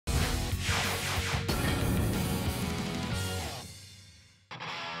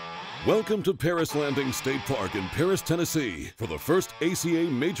Welcome to Paris Landing State Park in Paris, Tennessee for the first ACA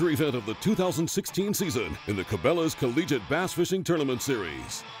major event of the 2016 season in the Cabela's Collegiate Bass Fishing Tournament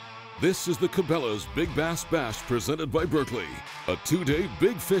Series. This is the Cabela's Big Bass Bash presented by Berkeley, a two-day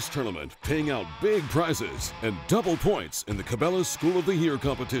big fish tournament paying out big prizes and double points in the Cabela's School of the Year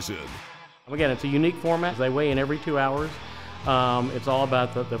competition. Again, it's a unique format. They weigh in every 2 hours. It's all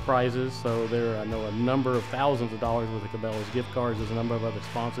about the prizes, so there are, I know, a number of thousands of dollars worth of Cabela's gift cards. There's a number of other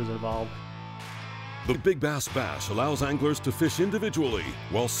sponsors involved. The Big Bass Bash allows anglers to fish individually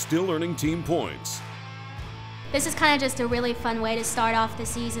while still earning team points. This is kind of just a really fun way to start off the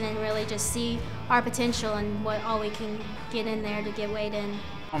season and really just see our potential and what all we can get in there to get weighed in.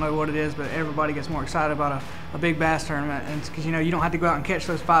 I don't know what it is, but everybody gets more excited about a big bass tournament, and it's because you don't have to go out and catch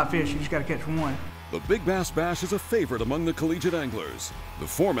those 5 fish, you just got to catch one. The Big Bass Bash is a favorite among the collegiate anglers. The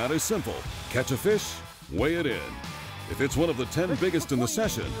format is simple: catch a fish, weigh it in. If it's one of the 10 biggest in the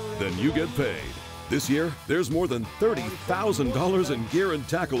session, then you get paid. This year, there's more than $30,000 in gear and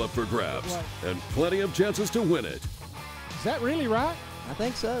tackle up for grabs, and plenty of chances to win it. Is that really right? I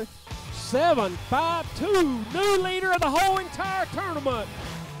think so. 7-5-2, new leader of the whole entire tournament.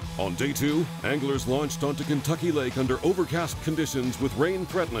 On day 2, anglers launched onto Kentucky Lake under overcast conditions with rain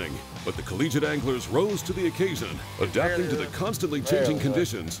threatening, but the collegiate anglers rose to the occasion, adapting to the constantly changing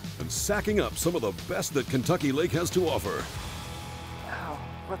conditions and sacking up some of the best that Kentucky Lake has to offer. Ow,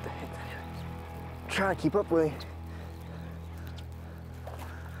 what the heck? I'm trying to keep up with him.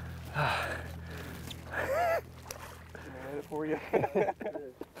 For you.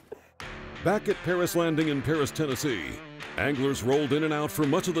 Back at Paris Landing in Paris, Tennessee, anglers rolled in and out for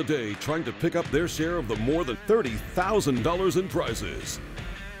much of the day trying to pick up their share of the more than $30,000 in prizes.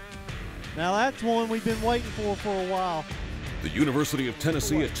 Now that's one we've been waiting for a while. The University of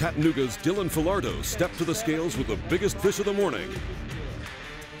Tennessee at Chattanooga's Dylan Filardo stepped to the scales with the biggest fish of the morning.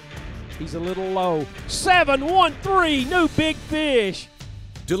 He's a little low. 7-1-3, new big fish.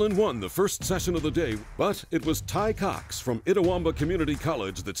 Dylan won the first session of the day, but it was Ty Cox from Itawamba Community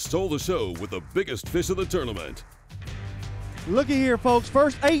College that stole the show with the biggest fish of the tournament. Looky here, folks.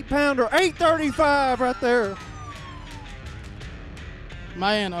 First 8-pounder, 835 right there.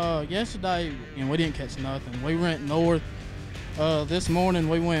 Man, yesterday, we didn't catch nothing. We went north. This morning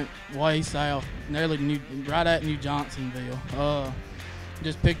we went way south, right at New Johnsonville.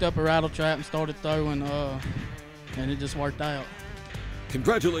 Just picked up a rattle trap and started throwing, and it just worked out.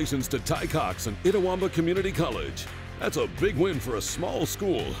 Congratulations to Ty Cox and Itawamba Community College. That's a big win for a small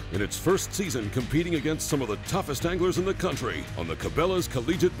school in its first season competing against some of the toughest anglers in the country on the Cabela's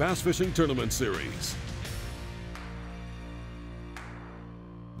Collegiate Bass Fishing Tournament Series.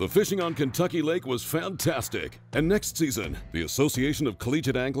 The fishing on Kentucky Lake was fantastic, and next season, the Association of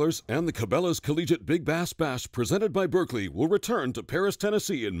Collegiate Anglers and the Cabela's Collegiate Big Bass Bash presented by Berkeley will return to Paris,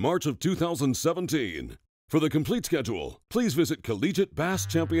 Tennessee in March of 2017. For the complete schedule, please visit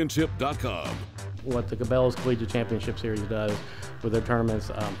collegiatebasschampionship.com. What the Cabela's Collegiate Championship Series does with their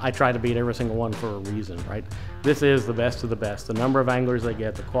tournaments, I try to beat every single one for a reason, right? This is the best of the best. The number of anglers they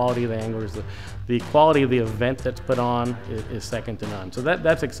get, the quality of the anglers, the quality of the event that's put on is second to none. So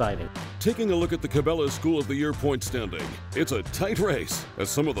that's exciting. Taking a look at the Cabela's School of the Year point standing, it's a tight race as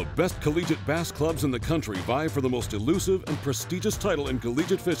some of the best collegiate bass clubs in the country vie for the most elusive and prestigious title in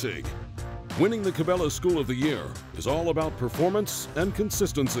collegiate fishing. Winning the Cabela's School of the Year is all about performance and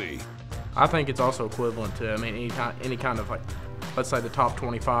consistency. I think it's also equivalent to, any kind of, like, let's say the top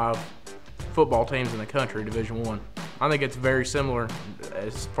 25 football teams in the country, Division I. I think it's very similar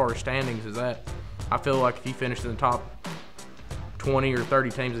as far as standings as that. I feel like if you finish in the top 20 or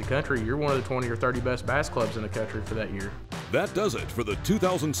 30 teams in the country, you're one of the 20 or 30 best bass clubs in the country for that year. That does it for the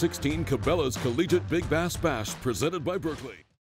 2016 Cabela's Collegiate Big Bass Bash presented by Berkeley.